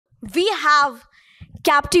we have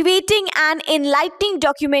captivating and enlightening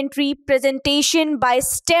documentary presentation by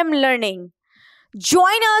STEM Learning.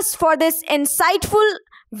 Join us for this insightful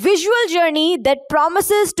visual journey that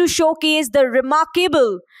promises to showcase the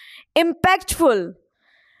remarkable, impactful,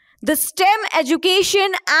 the STEM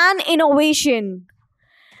education and innovation.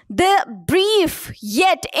 The brief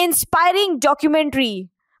yet inspiring documentary,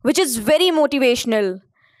 which is very motivational.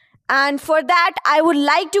 And for that, I would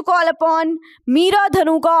like to call upon Meera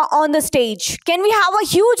Dhanuka on the stage. Can we have a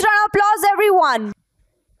huge round of applause, everyone?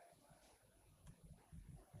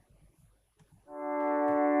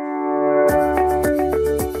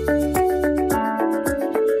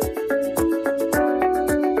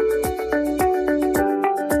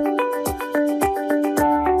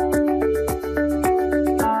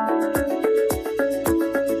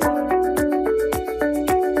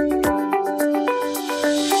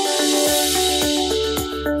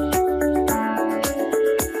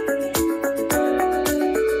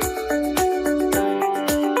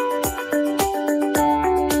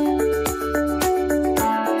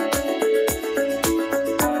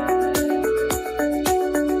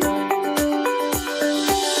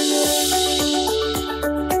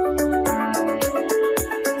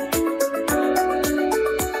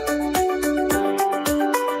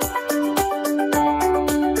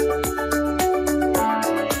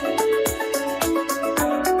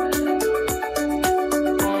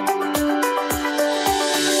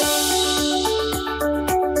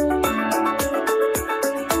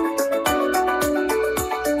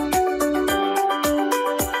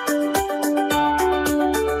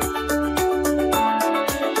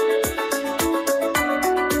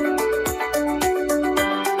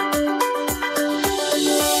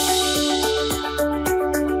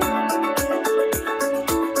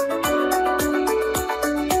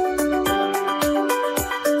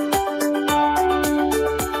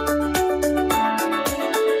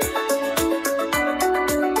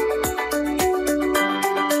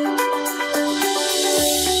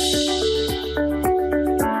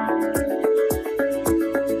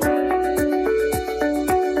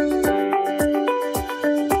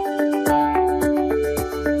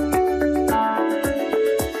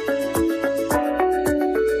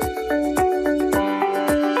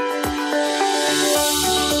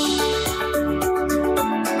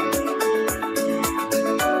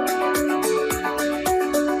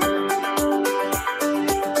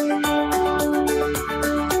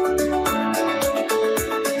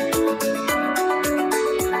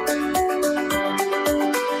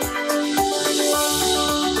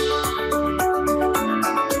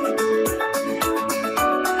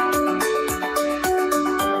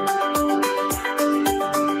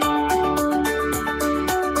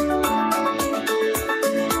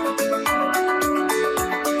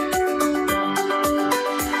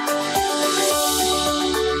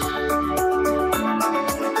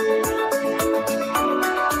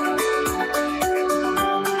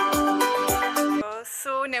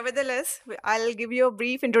 Nevertheless, I'll give you a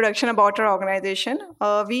brief introduction about our organization.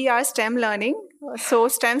 We are STEM Learning. So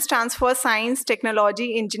STEM stands for Science,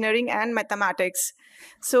 Technology, Engineering, and Mathematics.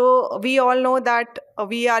 So we all know that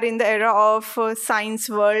we are in the era of science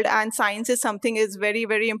world, and science is something is very,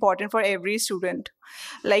 very important for every student.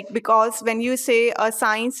 Like, because when you say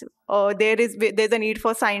science, there's a need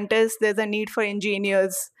for scientists, there's a need for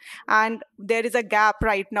engineers, and there is a gap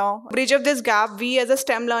right now. Bridge of this gap, we as a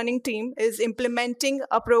STEM learning team is implementing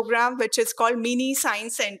a program which is called Mini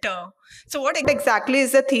Science Center. So what exactly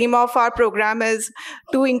is the theme of our program is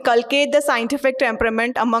to inculcate the scientific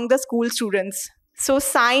temperament among the school students. So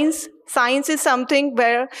science is something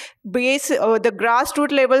where the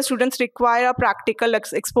grassroots level students require a practical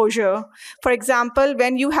exposure. For example,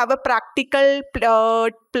 when you have a practical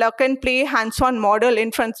plug and play hands-on model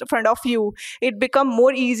in front of you, it becomes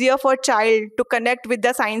more easier for child to connect with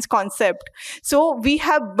the science concept. So we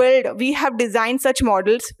have designed such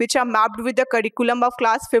models which are mapped with the curriculum of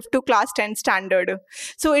class 5th to class 10 standard.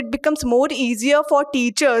 So it becomes more easier for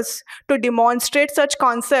teachers to demonstrate such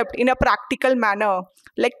concept in a practical manner.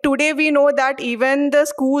 Like today, we know that even the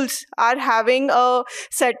schools are having a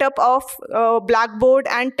setup of blackboard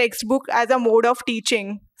and textbook as a mode of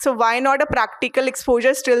teaching. So why not a practical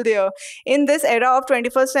exposure still there? In this era of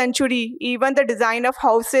 21st century, even the design of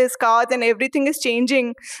houses, cars, and everything is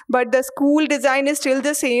changing, but the school design is still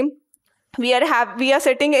the same. We are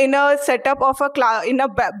sitting in a setup of in a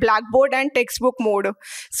blackboard and textbook mode.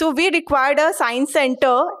 So we required a science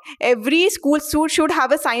center. Every school should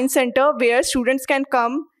have a science center where students can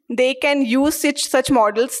come, they can use such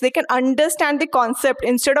models. They can understand the concept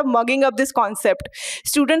instead of mugging up this concept.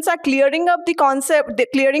 Students are clearing up the concept,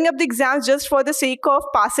 clearing up the exams just for the sake of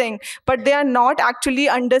passing, but they are not actually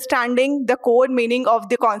understanding the core meaning of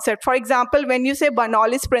the concept. For example, when you say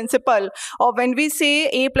Bernoulli's principle, or when we say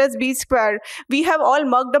a plus b square, we have all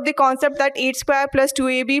mugged up the concept that 8 square plus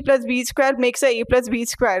 2ab plus b square makes a plus b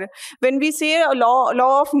square. When we say a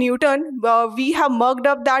law of Newton, we have mugged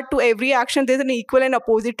up that to every action there's an equal and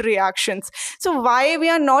opposite reactions. So why we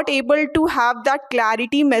are not able to have that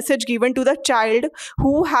clarity message given to the child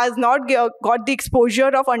who has not got the exposure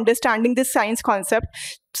of understanding this science concept?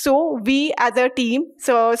 So we as a team,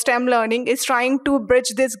 so STEM Learning is trying to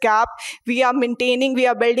bridge this gap. We are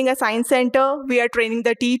building a science center, we are training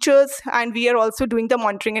the teachers, and we are also doing the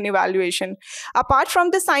monitoring and evaluation. Apart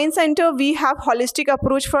from the science center, we have holistic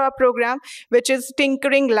approach for our program, which is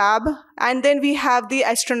tinkering lab, and then we have the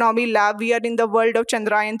astronomy lab. We are in the world of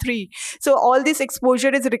Chandrayaan-3. So all this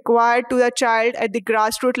exposure is required to the child at the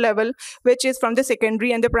grassroots level, which is from the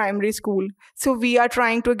secondary and the primary school. So we are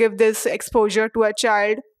trying to give this exposure to a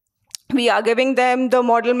child. We are giving them the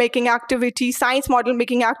model making activity, science model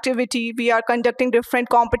making activity. We are conducting different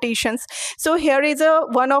competitions. So here is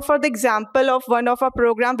one of the example of one of our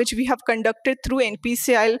program which we have conducted through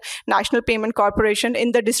NPCIL, National Payment Corporation,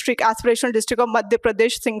 in the aspirational district of Madhya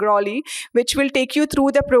Pradesh, Singrauli, which will take you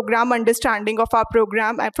through the program understanding of our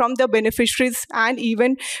program and from the beneficiaries and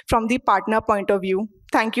even from the partner point of view.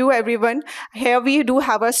 Thank you, everyone. Here we do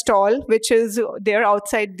have a stall, which is there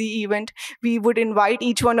outside the event. We would invite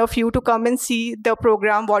each one of you to come and see the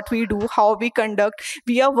program, what we do, how we conduct.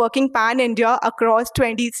 We are working pan-India across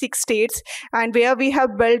 26 states, and where we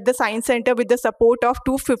have built the Science Center with the support of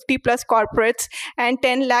 250 plus corporates, and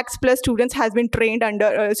 10 lakhs plus students has been trained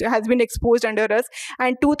has been exposed under us,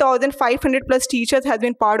 and 2,500 plus teachers has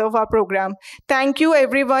been part of our program. Thank you,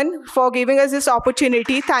 everyone, for giving us this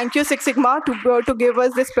opportunity. Thank you, Six Sigma, to give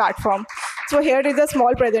us this platform. So here is a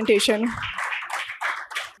small presentation.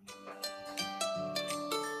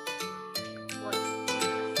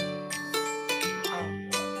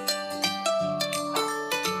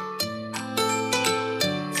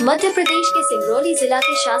 Madhya Pradesh के सिंगरौली जिला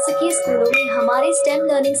के शासकीय स्कूलों में हमारे stem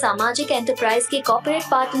learning सामाजिक enterprise के corporate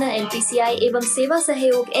partner NPCI एवं सेवा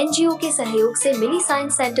सहयोग एनजीओ के सहयोग से मिनी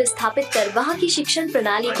साइंस सेंटर स्थापित कर वहां की शिक्षण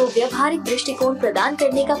प्रणाली को व्यावहारिक दृष्टिकोण प्रदान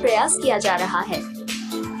करने का प्रयास किया जा रहा है।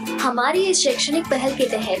 हमारी इस शैक्षणिक पहल के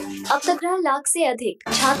तहत अब तक 15 लाख से अधिक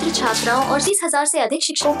छात्र छात्राओं और 30,000 से अधिक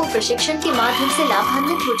शिक्षकों को प्रशिक्षण के माध्यम से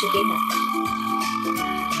लाभान्वित हो चुके हैं।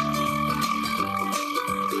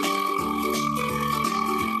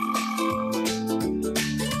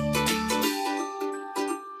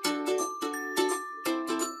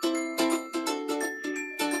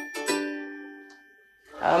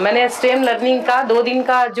 मैंने स्टेम लर्निंग का 2 दिन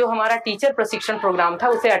का जो हमारा टीचर प्रशिक्षण प्रोग्राम था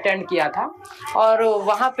उसे अटेंड किया था, और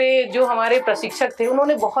वहाँ पे जो हमारे प्रशिक्षक थे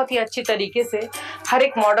उन्होंने बहुत ही अच्छी तरीके से हर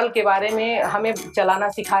एक मॉडल के बारे में हमें चलाना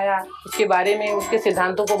सिखाया, उसके बारे में उसके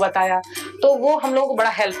सिद्धांतों को बताया, तो वो हम लोगों को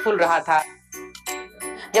बड़ा हेल्पफुल रहा था।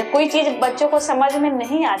 जब कोई चीज बच्चों को समझ में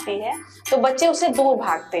नहीं आती है तो बच्चे उससे दूर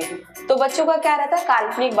भागते हैं, तो बच्चों का क्या रहता है,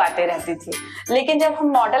 काल्पनिक बातें रहती थी। लेकिन जब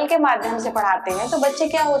हम मॉडल के माध्यम से पढ़ाते हैं तो बच्चे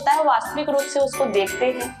क्या होता है, वास्तविक रूप से उसको देखते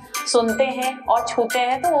हैं, सुनते हैं और छूते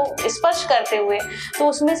हैं, तो वो स्पर्श करते हुए तो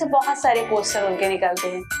उसमें से बहुत सारे क्वेश्चन उनके निकलते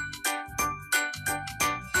हैं।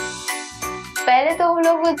 पहले तो हम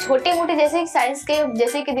लोग छोटे मोटे जैसे साइंस के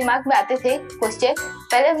जैसे कि दिमाग में आते थे क्वेश्चन,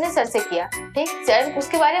 पहले हमने सर से किया, ठीक, सर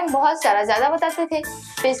उसके बारे में बहुत सारा ज्यादा बताते थे।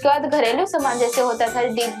 फिर इसके बाद घरेलू सामान जैसे होता था,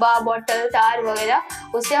 डिब्बा, बोतल, तार वगैरह,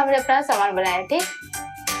 उससे हमने अपना सामान बनाया, ठीक।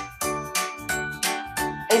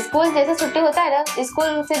 स्कूल जैसे छुट्टी होता है ना,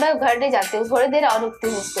 स्कूल से मैं घर नहीं जाती हूँ, थोड़ी देर और रुकती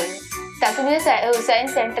हूँ स्कूल में, ताकि मुझे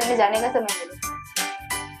साइंस सेंटर में जाने का समय मिले।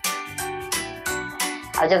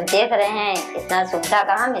 और जब देख रहे हैं इतना सुविधा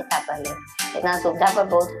कहाँ मिलता, पहले इतना सुविधा पर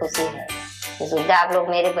बहुत खुशी है। ये सुविधा आप लोग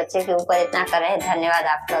मेरे बच्चे के ऊपर इतना कर रहे हैं, धन्यवाद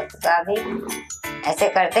आप लोग का भी। ऐसे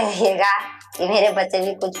करते रहिएगा कि मेरे बच्चे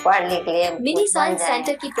भी कुछ पढ़ लिख लिए। मिनी साइंस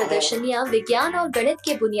सेंटर की प्रदर्शनियां विज्ञान और गणित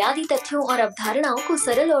के बुनियादी तथ्यों और अवधारणाओं को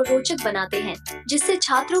सरल और रोचक बनाते हैं, जिससे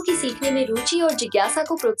छात्रों की सीखने में रुचि और जिज्ञासा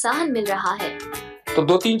को प्रोत्साहन मिल रहा है। तो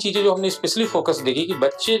 2-3 चीजें जो हमने स्पेशली फोकस देखी कि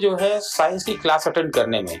बच्चे जो है साइंस की क्लास अटेंड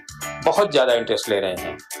करने में बहुत ज्यादा इंटरेस्ट ले रहे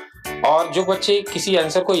हैं, और जो बच्चे किसी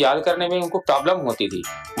आंसर को याद करने में उनको प्रॉब्लम होती थी,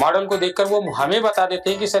 मॉडल को देखकर वो हमें बता देते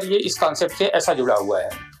हैं कि सर ये इस कॉन्सेप्ट से ऐसा जुड़ा हुआ है,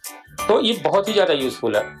 तो ये बहुत ही ज्यादा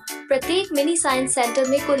यूजफुल है। प्रत्येक मिनी साइंस सेंटर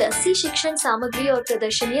में कुल 80 शिक्षण सामग्री और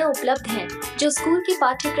प्रदर्शनियां उपलब्ध हैं, जो स्कूल के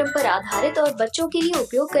पाठ्यक्रम पर आधारित और बच्चों के लिए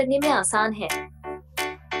उपयोग करने में आसान है।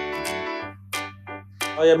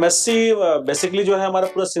 MSc बेसिकली जो है हमारा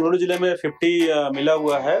पूरा सिंगरौली जिले में 50 मिला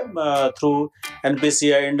हुआ है थ्रू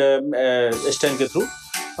NPCI एंड STEM के थ्रू,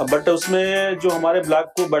 बट उसमें जो हमारे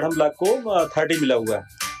ब्लॉक को बढ़म ब्लॉक को 30 मिला हुआ है।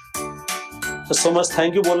 तो सो मच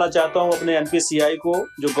थैंक यू बोलना चाहता हूँ अपने NPCI को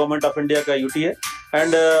जो गवर्नमेंट ऑफ इंडिया का UT है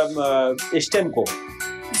एंड STEM को।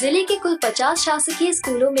 जिले के कुल 50 शासकीय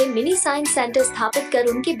स्कूलों में मिनी साइंस सेंटर स्थापित कर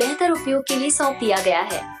उनके बेहतर उपयोग के लिए सौंप दिया गया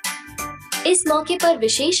है। इस मौके पर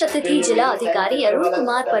विशेष अतिथि जिला अधिकारी अरुण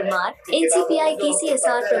कुमार परमार, NCPI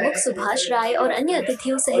KCSR प्रमुख सुभाष राय और अन्य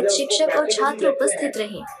अतिथियों सहित शिक्षक और छात्र उपस्थित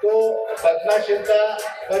रहे। तो कल्पनाशीलता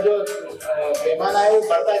का जो पैमाना है वो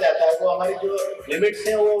बढ़ता जाता है, वो हमारी जो लिमिट्स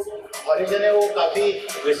हैं वो हॉरिजन है वो काफी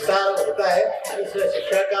विस्तार होता है। इस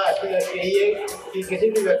शिक्षा का असली लक्ष्य यही है कि किसी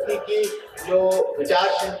भी व्यक्ति की जो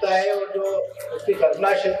विचारशीलता है और जो उसकी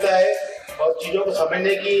कल्पनाशीलता है और चीजों को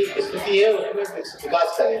समझने की स्थिति है उसमें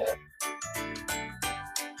विकास करें।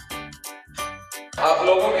 आप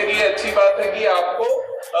लोगों के लिए अच्छी बात है कि आपको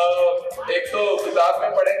एक तो किताब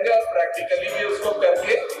में पढ़ेंगे और प्रैक्टिकली भी उसको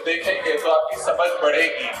करके देखेंगे तो आपकी समझ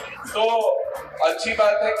बढ़ेगी। तो अच्छी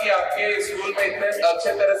बात है कि आपके स्कूल में इतने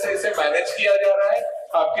अच्छे तरह से इसे मैनेज किया जा रहा है।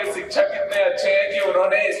 आपके शिक्षक इतने अच्छे हैं कि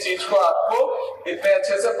उन्होंने इस चीज को आपको इतने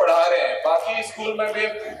अच्छे से पढ़ा रहे हैं। बाकी स्कूल में भी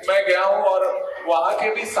मैं गया हूँ और वहाँ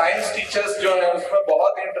के भी साइंस टीचर्स जो हैं उसमें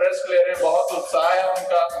बहुत इंटरेस्ट ले रहे हैं, बहुत उत्साह है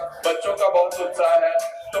उनका, बच्चों का बहुत उत्साह है।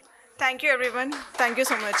 Thank you everyone. Thank you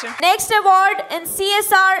so much. Next award in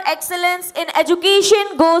CSR Excellence in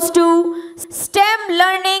Education goes to STEM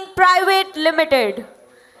Learning Private Limited.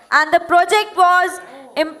 And the project was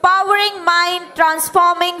Empowering Mind,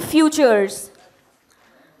 Transforming Futures.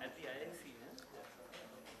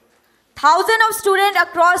 Thousands of students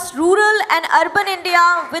across rural and urban India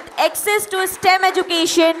with access to STEM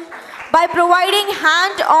education by providing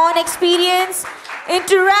hand-on experience,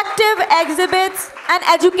 interactive exhibits and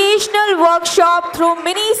educational workshop through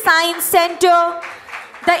Mini Science Center.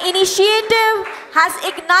 The initiative has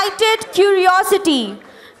ignited curiosity,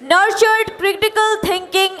 nurtured critical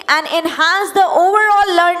thinking and enhanced the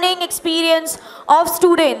overall learning experience of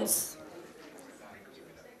students.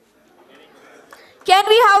 Can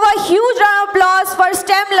we have a huge round of applause for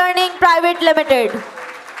STEM Learning Private Limited?